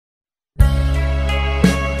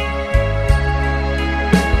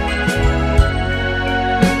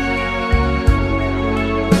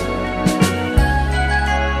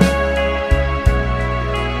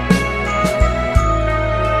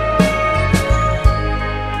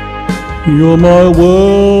You're my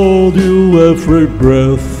world, you every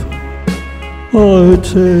breath I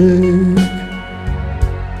take.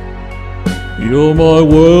 You're my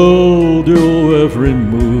world, you every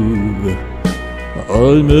move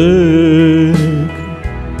I make.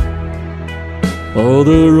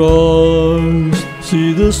 Other eyes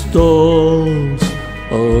see the stars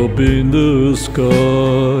up in the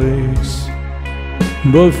skies,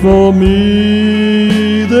 but for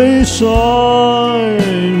me they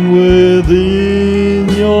shine within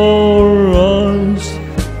your eyes,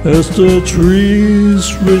 as the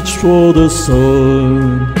trees reach for the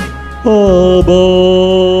sun above.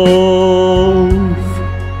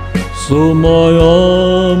 So my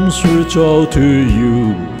arms reach out to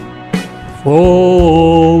you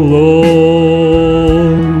for love.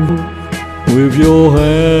 With your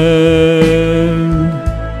hand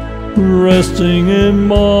resting in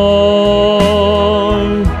mine,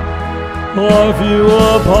 I feel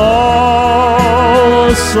a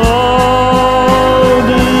power so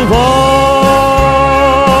divine.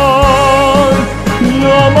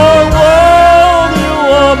 You're my world, you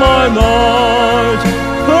are my night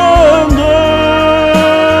and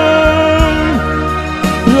day.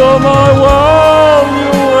 You're my world,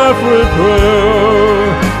 you every prayer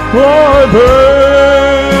I pray.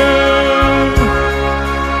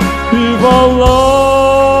 If our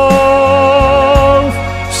love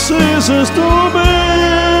ceases to be,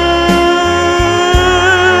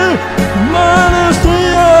 that is the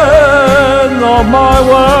end of my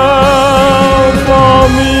world for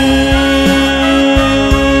me.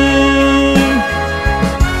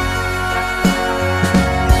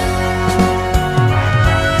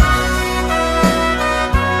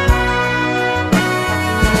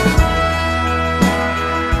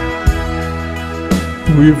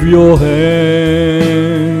 With your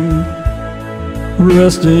hand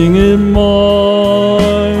resting in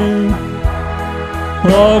mine,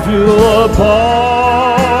 I feel a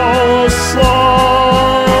power so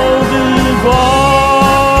divine.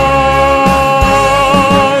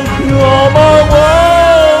 You are my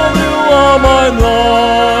world, you are my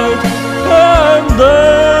night and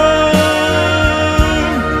day.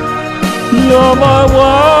 You are my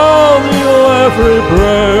world, you every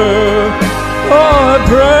breath